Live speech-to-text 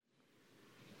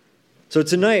So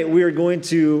tonight we are going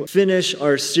to finish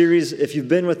our series. If you've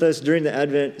been with us during the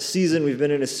Advent season, we've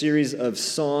been in a series of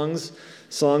songs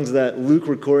that Luke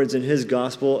records in his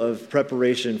gospel of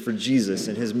preparation for Jesus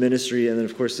and his ministry, and then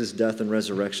of course his death and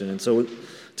resurrection. And so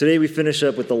today we finish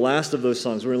up with the last of those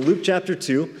songs. We're in Luke chapter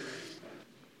 2.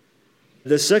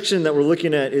 The section that we're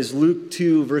looking at is Luke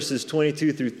 2, verses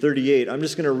 22 through 38. I'm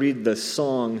just going to read the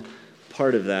song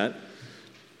part of that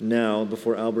now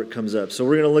before Albert comes up. So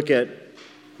we're going to look at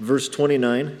verse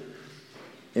 29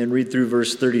 and read through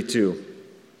verse 32.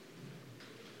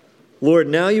 Lord,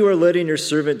 now you are letting your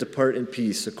servant depart in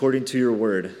peace according to your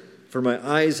word. For my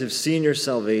eyes have seen your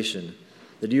salvation,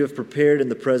 that you have prepared in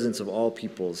the presence of all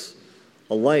peoples,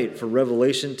 a light for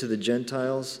revelation to the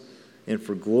Gentiles and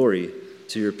for glory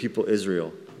to your people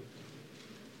Israel.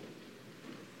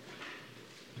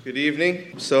 Good evening.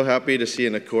 I'm so happy to see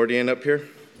an accordion up here.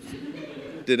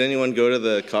 Did anyone go to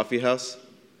the coffee house?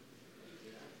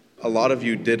 A lot of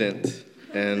you didn't,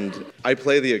 and I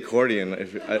play the accordion,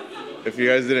 if you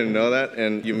guys didn't know that,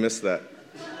 and you missed that.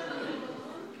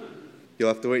 You'll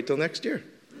have to wait till next year.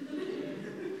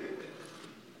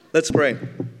 Let's pray.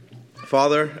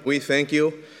 Father, we thank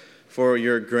you for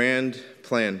your grand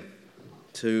plan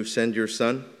to send your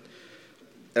Son.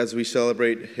 As we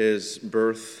celebrate his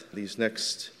birth these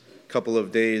next couple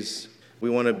of days, we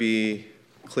want to be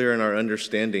clear in our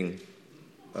understanding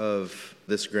of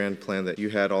this grand plan that you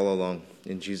had all along.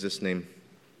 In Jesus' name,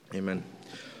 amen.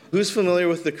 Who's familiar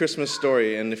with the Christmas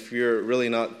story? And if you're really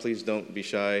not, please don't be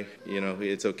shy.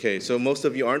 It's okay. So most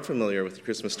of you aren't familiar with the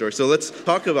Christmas story. So let's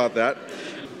talk about that.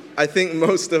 I think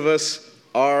most of us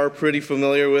are pretty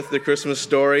familiar with the Christmas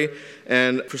story.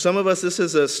 And for some of us, this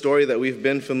is a story that we've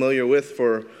been familiar with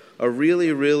for a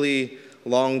really, really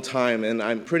long time. And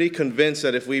I'm pretty convinced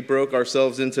that if we broke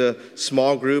ourselves into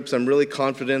small groups, I'm really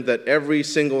confident that every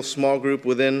single small group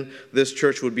within this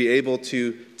church would be able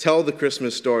to tell the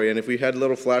Christmas story. And if we had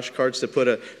little flashcards to put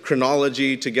a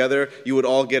chronology together, you would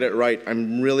all get it right.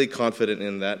 I'm really confident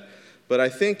in that. But I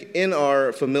think in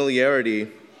our familiarity,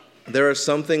 there is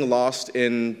something lost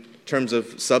in terms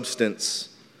of substance,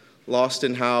 lost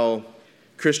in how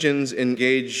Christians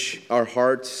engage our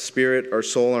heart, spirit, our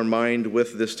soul, our mind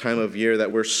with this time of year,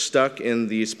 that we're stuck in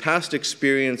these past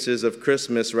experiences of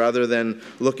Christmas rather than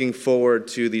looking forward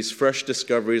to these fresh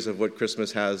discoveries of what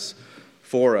Christmas has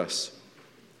for us.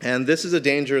 And this is a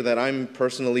danger that I'm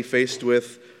personally faced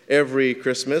with every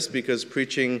Christmas, because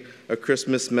preaching a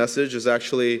Christmas message is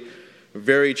actually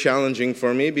very challenging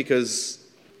for me, because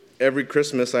every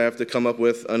Christmas I have to come up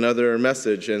with another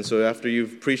message. And so after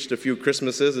you've preached a few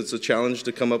Christmases, it's a challenge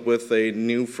to come up with a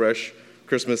new, fresh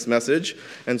Christmas message.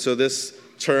 And so this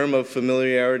term of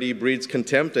familiarity breeds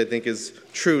contempt, I think, is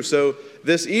true. So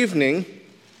this evening,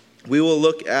 we will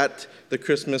look at the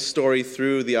Christmas story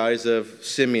through the eyes of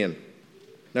Simeon.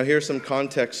 Now here's some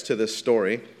context to this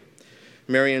story.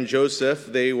 Mary and Joseph,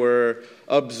 they were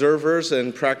observers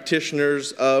and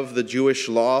practitioners of the Jewish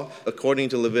law. According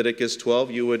to Leviticus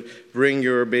 12, you would bring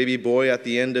your baby boy at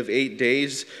the end of 8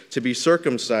 days to be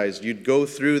circumcised. You'd go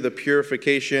through the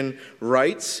purification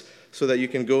rites so that you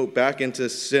can go back into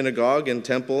synagogue and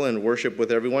temple and worship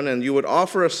with everyone. And you would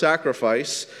offer a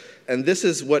sacrifice. And this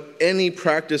is what any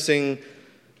practicing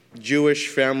Jewish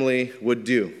family would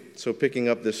do. So picking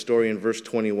up this story in verse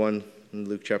 21 in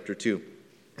Luke chapter 2.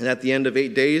 And at the end of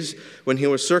 8 days, when he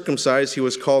was circumcised, he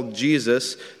was called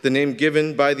Jesus, the name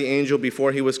given by the angel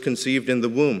before he was conceived in the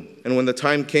womb. And when the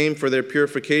time came for their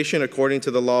purification according to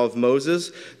the law of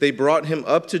Moses, they brought him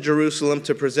up to Jerusalem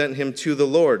to present him to the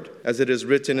Lord. As it is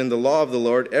written in the law of the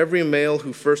Lord, every male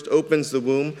who first opens the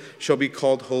womb shall be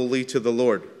called holy to the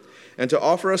Lord. And to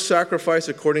offer a sacrifice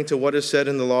according to what is said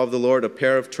in the law of the Lord, a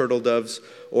pair of turtle doves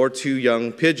or 2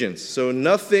 young pigeons. So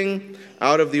nothing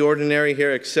out of the ordinary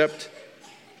here, except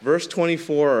verse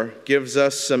 24 gives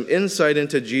us some insight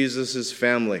into Jesus'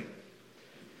 family.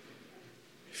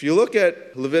 If you look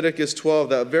at Leviticus 12,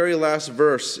 that very last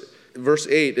verse, verse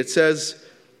 8, it says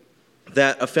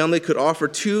that a family could offer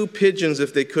 2 pigeons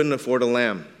if they couldn't afford a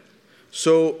lamb.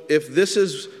 So if this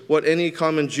is what any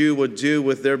common Jew would do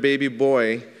with their baby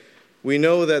boy, we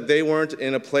know that they weren't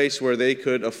in a place where they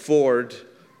could afford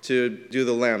to do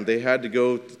the lamb. They had to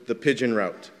go the pigeon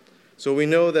route. So we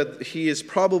know that he is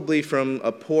probably from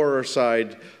a poorer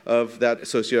side of that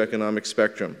socioeconomic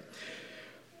spectrum.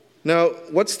 Now,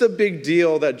 what's the big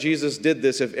deal that Jesus did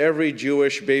this if every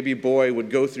Jewish baby boy would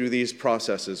go through these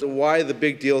processes? Why the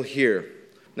big deal here?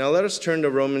 Now let us turn to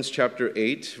Romans chapter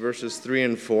 8, verses 3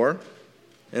 and 4.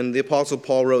 And the Apostle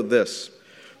Paul wrote this: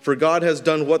 For God has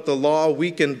done what the law,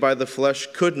 weakened by the flesh,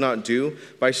 could not do.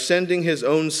 By sending his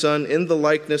own Son in the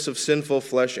likeness of sinful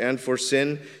flesh, and for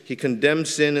sin, he condemned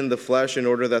sin in the flesh in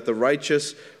order that the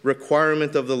righteous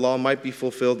requirement of the law might be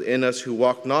fulfilled in us who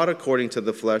walk not according to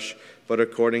the flesh, but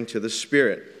according to the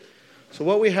Spirit. So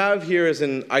what we have here is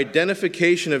an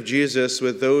identification of Jesus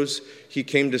with those he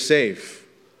came to save.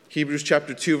 Hebrews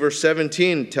chapter 2, verse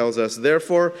 17 tells us,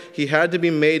 therefore, he had to be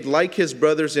made like his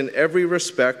brothers in every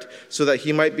respect, so that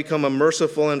he might become a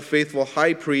merciful and faithful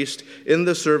high priest in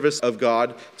the service of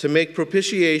God, to make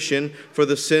propitiation for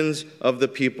the sins of the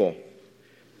people.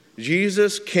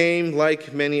 Jesus came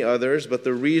like many others, but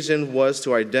the reason was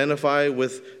to identify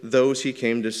with those he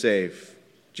came to save.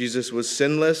 Jesus was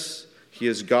sinless. He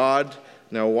is God.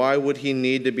 Now, why would he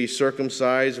need to be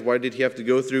circumcised? Why did he have to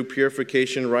go through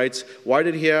purification rites? Why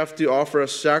did he have to offer a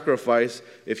sacrifice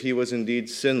if he was indeed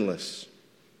sinless?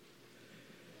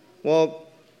 Well,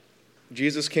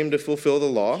 Jesus came to fulfill the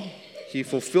law. He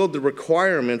fulfilled the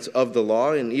requirements of the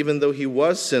law, and even though he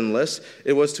was sinless,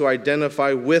 it was to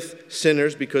identify with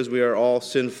sinners because we are all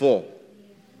sinful.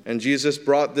 And Jesus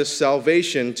brought this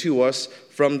salvation to us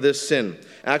from this sin.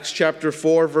 Acts chapter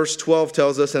 4, verse 12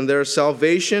 tells us, and there is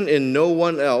salvation in no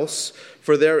one else,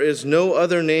 for there is no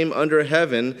other name under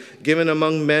heaven given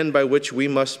among men by which we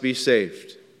must be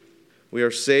saved. We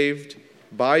are saved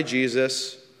by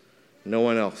Jesus, no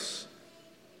one else.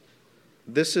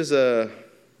 This is a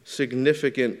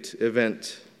significant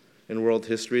event in world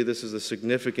history. This is a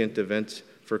significant event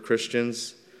for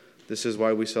Christians. This is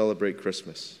why we celebrate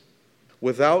Christmas.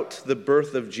 Without the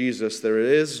birth of Jesus, there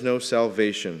is no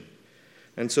salvation.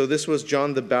 And so this was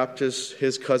John the Baptist,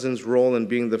 his cousin's role in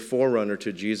being the forerunner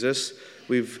to Jesus.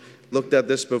 We've looked at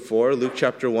this before, Luke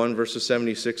chapter 1, verses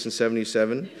 76 and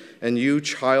 77. And you,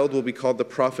 child, will be called the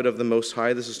prophet of the Most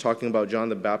High. This is talking about John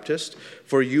the Baptist.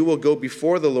 For you will go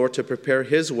before the Lord to prepare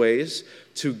his ways,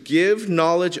 to give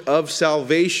knowledge of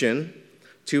salvation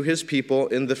to his people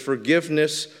in the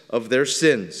forgiveness of their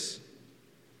sins.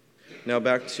 Now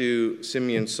back to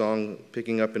Simeon's song,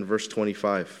 picking up in verse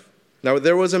 25. Now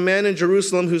there was a man in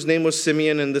Jerusalem whose name was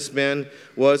Simeon, and this man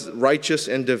was righteous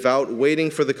and devout, waiting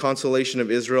for the consolation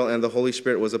of Israel, and the Holy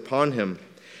Spirit was upon him.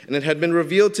 And it had been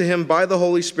revealed to him by the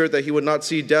Holy Spirit that he would not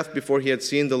see death before he had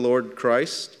seen the Lord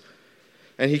Christ.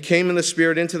 And he came in the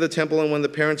Spirit into the temple, and when the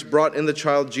parents brought in the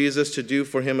child Jesus to do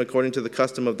for him according to the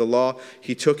custom of the law,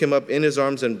 he took him up in his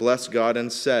arms and blessed God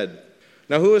and said.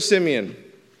 Now who is Simeon?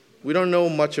 We don't know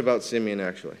much about Simeon,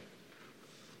 actually.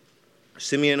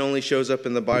 Simeon only shows up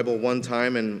in the Bible one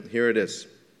time, and here it is.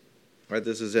 Right,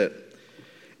 this is it.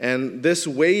 And this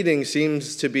waiting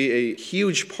seems to be a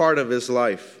huge part of his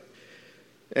life.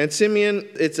 And Simeon,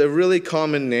 it's a really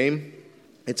common name.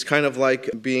 It's kind of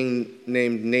like being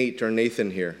named Nate or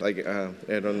Nathan here. Like, I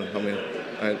don't know how many.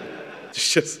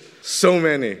 It's just so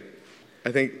many.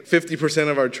 I think 50%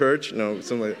 of our church. No,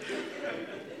 something like that.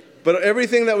 But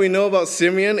everything that we know about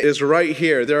Simeon is right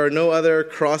here. There are no other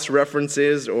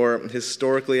cross-references or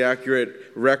historically accurate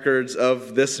records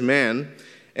of this man.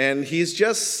 And he's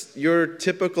just your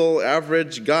typical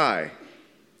average guy.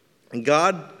 And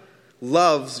God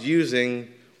loves using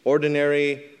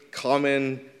ordinary,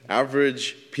 common,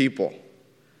 average people.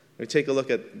 We take a look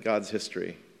at God's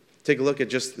history. Take a look at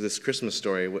just this Christmas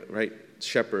story, right?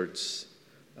 Shepherds,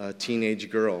 a teenage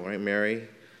girl, right? Mary,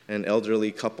 an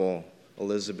elderly couple,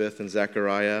 Elizabeth and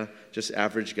Zechariah, just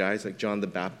average guys like John the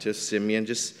Baptist, Simeon,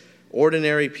 just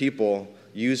ordinary people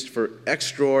used for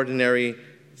extraordinary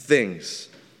things.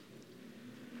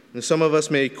 And some of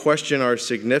us may question our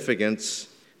significance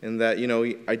in that,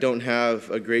 I don't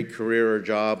have a great career or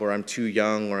job, or I'm too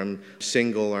young, or I'm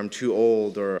single, or I'm too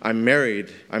old, or I'm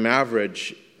married, I'm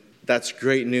average. That's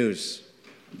great news,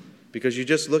 because you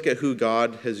just look at who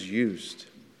God has used,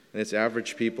 and it's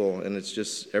average people, and it's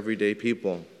just everyday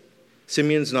people.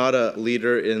 Simeon's not a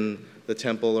leader in the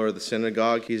temple or the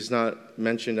synagogue. He's not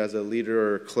mentioned as a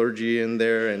leader or clergy in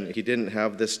there, and he didn't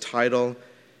have this title.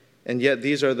 And yet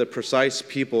these are the precise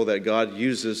people that God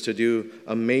uses to do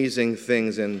amazing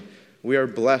things, and we are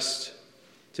blessed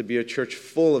to be a church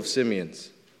full of Simeons.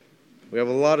 We have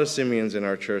a lot of Simeons in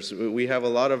our church. We have a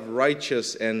lot of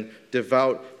righteous and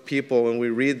devout people, and we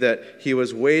read that he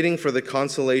was waiting for the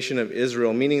consolation of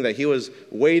Israel, meaning that he was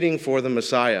waiting for the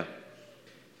Messiah.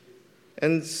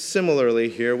 And similarly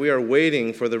here, we are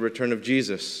waiting for the return of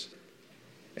Jesus.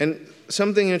 And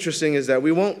something interesting is that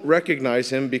we won't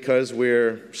recognize him because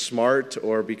we're smart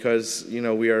or because,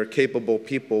 we are capable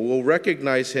people. We'll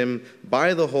recognize him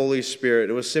by the Holy Spirit.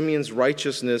 It was Simeon's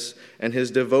righteousness and his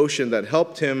devotion that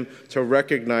helped him to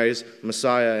recognize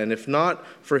Messiah. And if not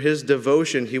for his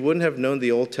devotion, he wouldn't have known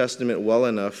the Old Testament well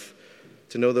enough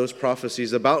to know those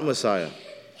prophecies about Messiah.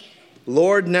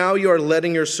 Lord, now you are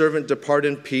letting your servant depart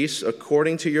in peace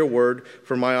according to your word,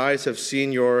 for my eyes have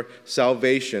seen your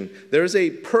salvation. There's a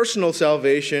personal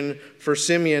salvation for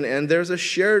Simeon, and there's a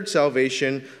shared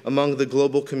salvation among the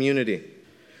global community.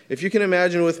 If you can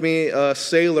imagine with me a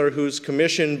sailor who's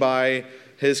commissioned by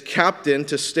his captain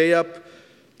to stay up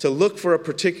to look for a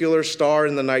particular star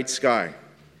in the night sky.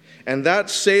 And that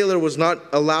sailor was not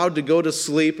allowed to go to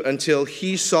sleep until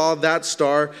he saw that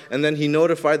star, and then he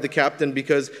notified the captain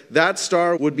because that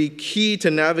star would be key to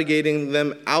navigating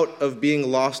them out of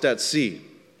being lost at sea.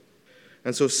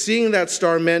 And so seeing that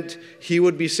star meant he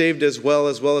would be saved as well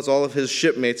as all of his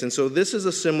shipmates. And so this is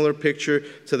a similar picture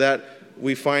to that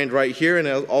we find right here and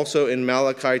also in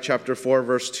Malachi chapter 4,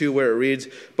 verse 2, where it reads,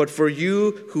 "But for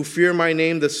you who fear my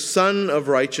name, the Son of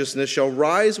Righteousness shall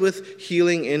rise with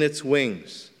healing in its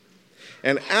wings."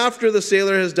 And after the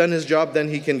sailor has done his job, then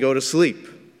he can go to sleep.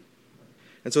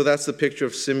 And so that's the picture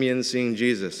of Simeon seeing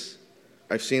Jesus.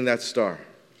 I've seen that star.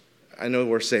 I know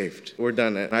we're saved. We're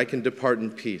done. And I can depart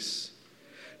in peace.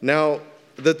 Now,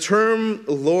 the term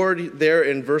Lord there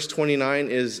in verse 29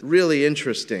 is really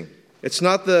interesting. It's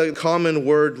not the common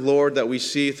word Lord that we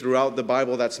see throughout the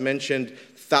Bible that's mentioned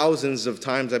thousands of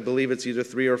times. I believe it's either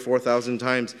 3,000 or 4,000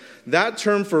 times. That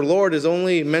term for Lord is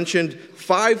only mentioned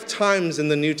 5 times in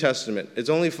the New Testament. It's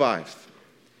only 5.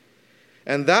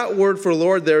 And that word for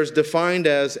Lord there is defined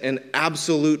as an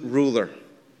absolute ruler.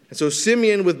 And so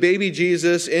Simeon, with baby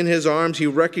Jesus in his arms, he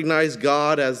recognized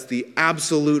God as the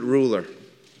absolute ruler.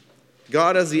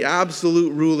 God as the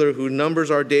absolute ruler who numbers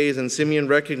our days, and Simeon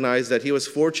recognized that he was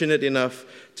fortunate enough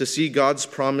to see God's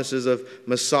promises of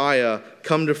Messiah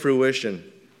come to fruition.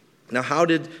 Now, how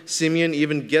did Simeon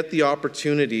even get the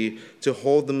opportunity to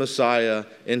hold the Messiah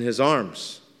in his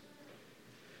arms?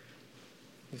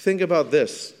 Think about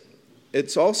this.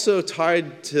 It's also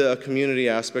tied to a community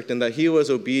aspect in that he was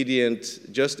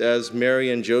obedient just as Mary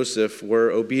and Joseph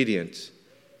were obedient.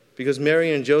 Because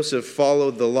Mary and Joseph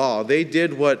followed the law. They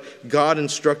did what God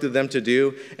instructed them to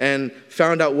do and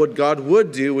found out what God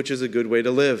would do, which is a good way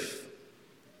to live.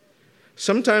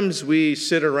 Sometimes we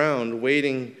sit around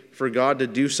waiting for God to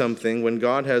do something when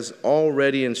God has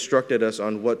already instructed us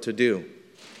on what to do.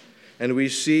 And we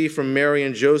see from Mary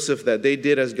and Joseph that they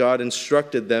did as God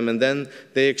instructed them, and then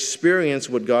they experienced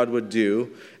what God would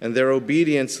do, and their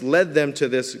obedience led them to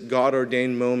this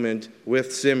God-ordained moment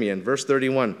with Simeon. Verse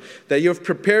 31, that you have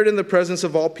prepared in the presence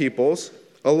of all peoples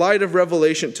a light of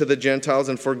revelation to the Gentiles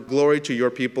and for glory to your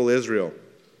people Israel.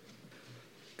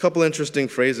 A couple interesting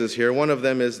phrases here. One of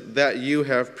them is that you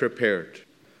have prepared.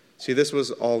 See, this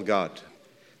was all God.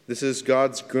 This is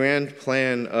God's grand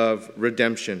plan of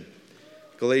redemption.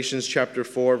 Galatians chapter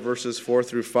 4, verses 4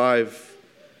 through 5,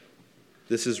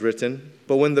 this is written,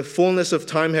 "But when the fullness of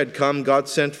time had come, God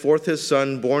sent forth his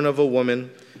Son, born of a woman,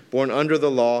 born under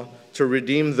the law, to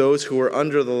redeem those who were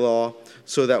under the law,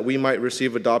 so that we might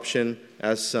receive adoption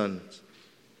as sons."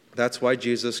 That's why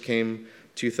Jesus came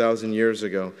 2,000 years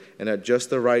ago, and at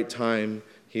just the right time,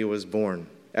 he was born.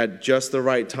 At just the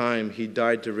right time, he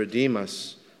died to redeem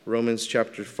us. Romans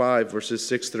chapter 5, verses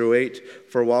 6 through 8,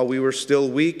 "For while we were still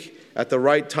weak, at the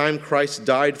right time Christ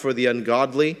died for the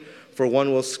ungodly, for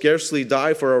one will scarcely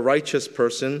die for a righteous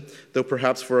person, though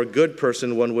perhaps for a good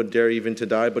person one would dare even to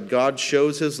die. But God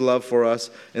shows his love for us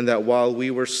in that while we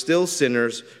were still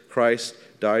sinners, Christ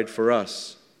died for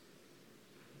us."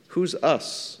 Who's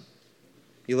us?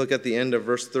 You look at the end of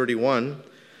verse 31,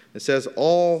 it says,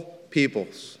 all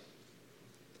peoples.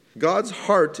 God's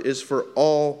heart is for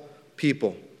all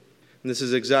people. And this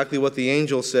is exactly what the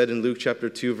angel said in Luke chapter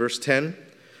 2, verse 10.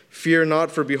 "Fear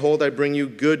not, for behold, I bring you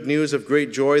good news of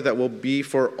great joy that will be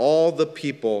for all the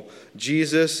people.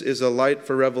 Jesus is a light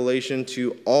for revelation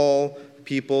to all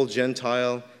people,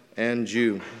 Gentile and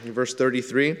Jew." In verse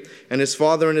 33, "And his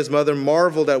father and his mother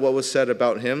marveled at what was said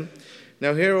about him."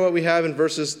 Now here what we have in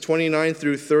verses 29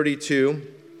 through 32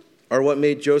 are what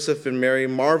made Joseph and Mary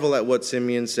marvel at what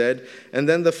Simeon said. And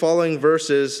then the following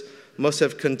verses must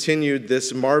have continued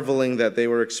this marveling that they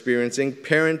were experiencing.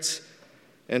 Parents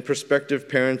and prospective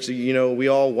parents, we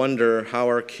all wonder how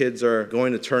our kids are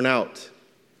going to turn out.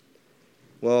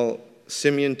 Well,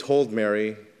 Simeon told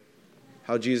Mary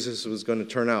how Jesus was going to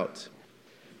turn out.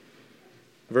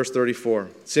 Verse 34,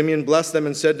 "Simeon blessed them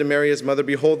and said to Mary his mother,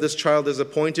 Behold, this child is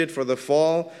appointed for the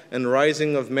fall and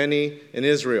rising of many in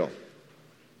Israel."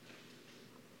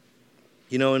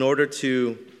 In order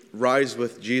to rise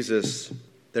with Jesus,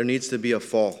 there needs to be a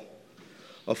fall.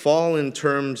 A fall in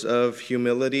terms of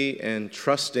humility and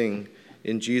trusting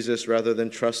in Jesus rather than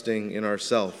trusting in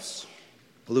ourselves.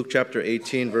 Luke chapter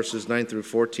 18, verses 9 through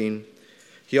 14.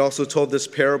 He also told this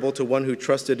parable to one who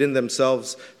trusted in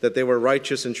themselves that they were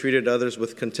righteous and treated others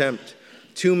with contempt.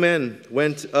 2 men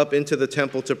went up into the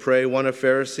temple to pray, one a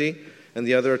Pharisee and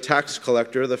the other a tax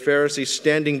collector. The Pharisee,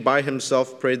 standing by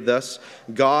himself, prayed thus,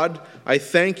 God, I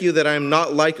thank you that I am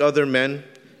not like other men,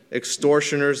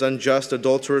 extortioners, unjust,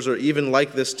 adulterers, or even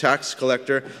like this tax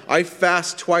collector. I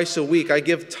fast twice a week. I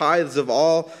give tithes of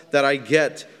all that I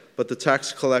get. But the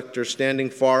tax collector,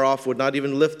 standing far off, would not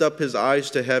even lift up his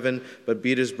eyes to heaven, but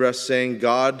beat his breast, saying,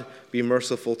 God, be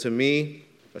merciful to me,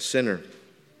 a sinner.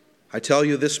 I tell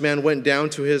you, this man went down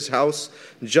to his house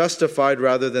justified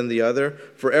rather than the other.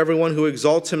 For everyone who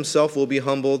exalts himself will be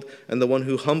humbled, and the one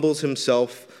who humbles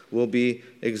himself will be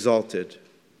exalted.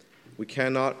 We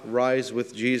cannot rise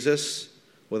with Jesus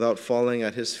without falling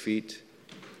at his feet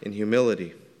in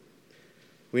humility.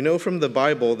 We know from the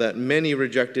Bible that many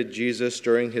rejected Jesus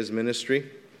during his ministry.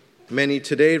 Many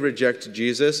today reject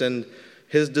Jesus, and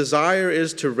his desire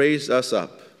is to raise us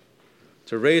up,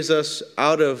 to raise us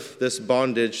out of this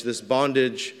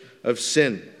bondage of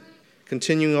sin.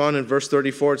 Continuing on in verse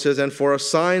 34, it says, and for a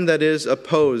sign that is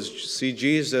opposed. See,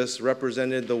 Jesus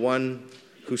represented the one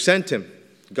who sent him,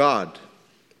 God.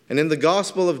 And in the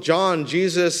Gospel of John,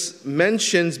 Jesus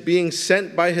mentions being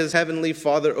sent by his heavenly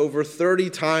Father over 30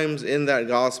 times in that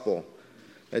Gospel.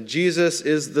 That Jesus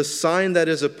is the sign that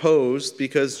is opposed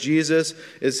because Jesus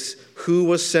is who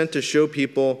was sent to show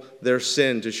people their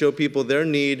sin, to show people their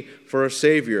need for a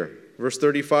Savior. Verse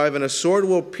 35, and a sword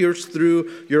will pierce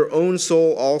through your own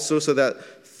soul also, so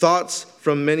that thoughts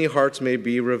from many hearts may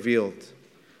be revealed.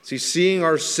 See, seeing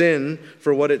our sin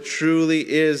for what it truly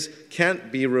is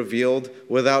can't be revealed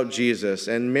without Jesus.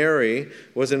 And Mary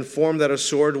was informed that a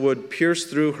sword would pierce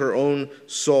through her own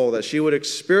soul, that she would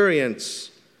experience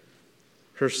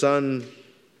her son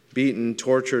beaten,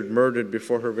 tortured, murdered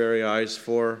before her very eyes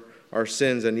for our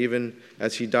sins. And even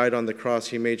as he died on the cross,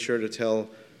 he made sure to tell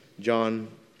John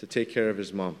to take care of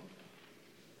his mom.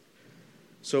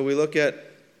 So we look at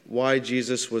why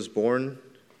Jesus was born.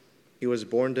 He was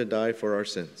born to die for our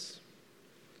sins,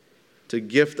 to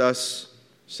gift us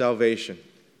salvation.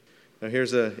 Now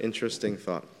here's an interesting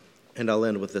thought, and I'll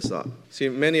end with this thought. See,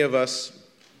 many of us,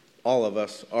 all of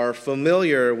us, are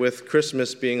familiar with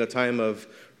Christmas being a time of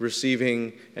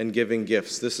receiving and giving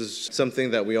gifts. This is something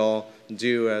that we all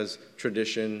do as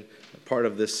tradition, part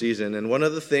of this season. And one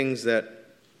of the things that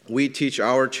we teach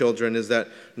our children is that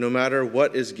no matter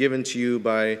what is given to you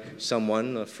by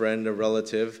someone, a friend, a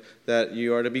relative, that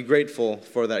you are to be grateful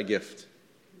for that gift.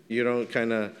 You don't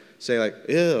kind of say like,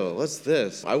 ew, what's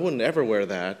this? I wouldn't ever wear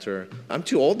that, or I'm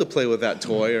too old to play with that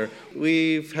toy, or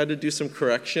we've had to do some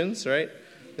corrections, right?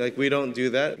 Like we don't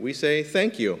do that. We say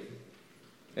thank you,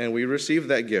 and we receive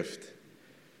that gift.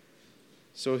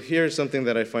 So here's something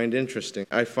that I find interesting.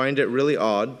 I find it really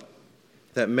odd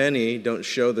that many don't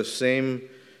show the same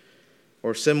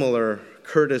or similar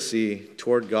courtesy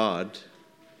toward God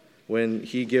when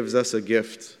he gives us a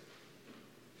gift,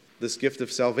 this gift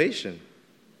of salvation.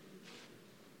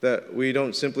 That we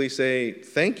don't simply say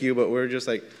thank you, but we're just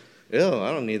like, ew,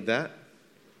 I don't need that.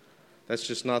 That's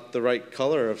just not the right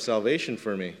color of salvation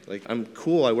for me. Like, I'm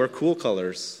cool, I wear cool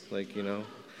colors, like, you know.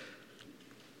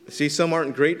 See, some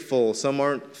aren't grateful, some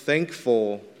aren't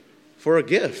thankful for a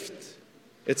gift.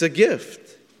 It's a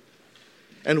gift.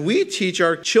 And we teach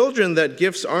our children that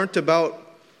gifts aren't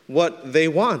about what they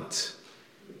want.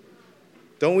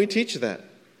 Don't we teach that?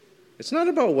 It's not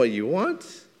about what you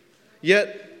want.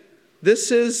 Yet, this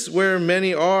is where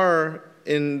many are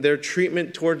in their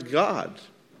treatment toward God.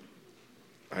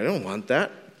 I don't want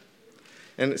that.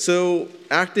 And so,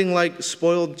 acting like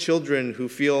spoiled children who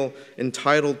feel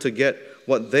entitled to get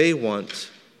what they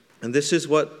want. And this is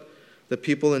what the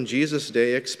people in Jesus'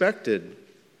 day expected.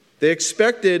 They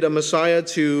expected a Messiah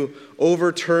to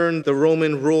overturn the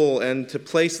Roman rule and to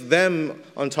place them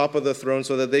on top of the throne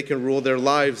so that they can rule their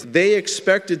lives. They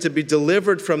expected to be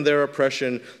delivered from their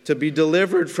oppression, to be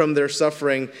delivered from their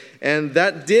suffering. And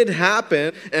that did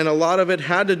happen, and a lot of it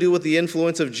had to do with the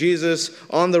influence of Jesus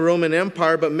on the Roman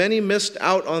Empire, but many missed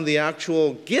out on the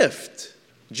actual gift,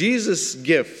 Jesus'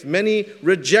 gift. Many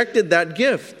rejected that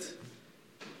gift.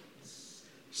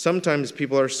 Sometimes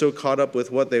people are so caught up with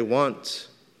what they want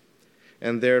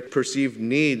and their perceived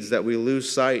needs that we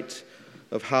lose sight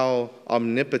of how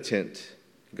omnipotent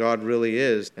God really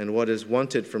is, and what is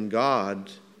wanted from God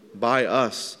by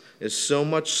us is so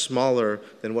much smaller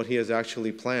than what he has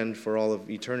actually planned for all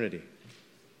of eternity.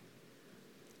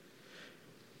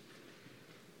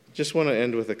 Just want to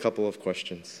end with a couple of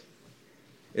questions.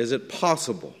 Is it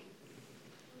possible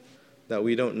that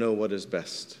we don't know what is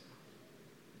best?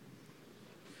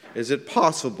 Is it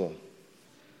possible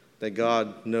that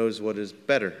God knows what is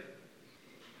better?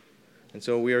 And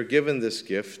so we are given this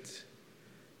gift.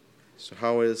 So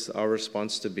how is our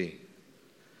response to be?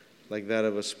 Like that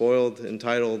of a spoiled,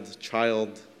 entitled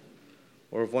child,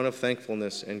 or of one of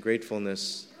thankfulness and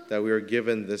gratefulness that we are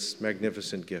given this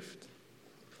magnificent gift?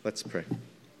 Let's pray.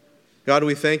 God,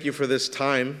 we thank you for this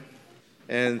time,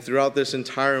 and throughout this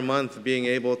entire month being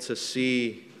able to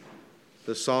see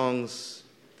the songs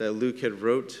that Luke had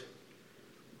wrote,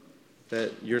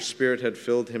 that your Spirit had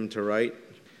filled him to write.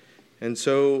 And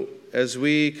so as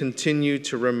we continue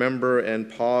to remember and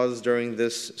pause during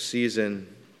this season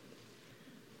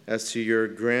as to your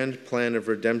grand plan of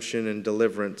redemption and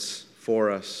deliverance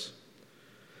for us,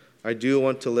 I do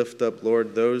want to lift up,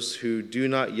 Lord, those who do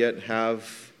not yet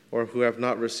have or who have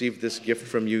not received this gift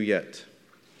from you yet.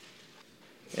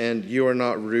 And you are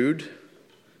not rude.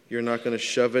 You're not going to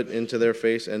shove it into their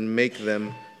face and make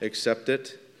them accept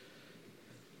it.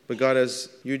 But God, as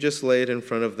you just lay it in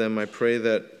front of them, I pray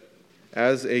that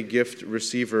as a gift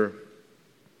receiver,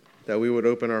 that we would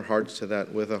open our hearts to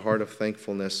that with a heart of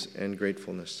thankfulness and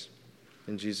gratefulness.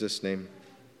 In Jesus' name,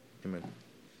 amen.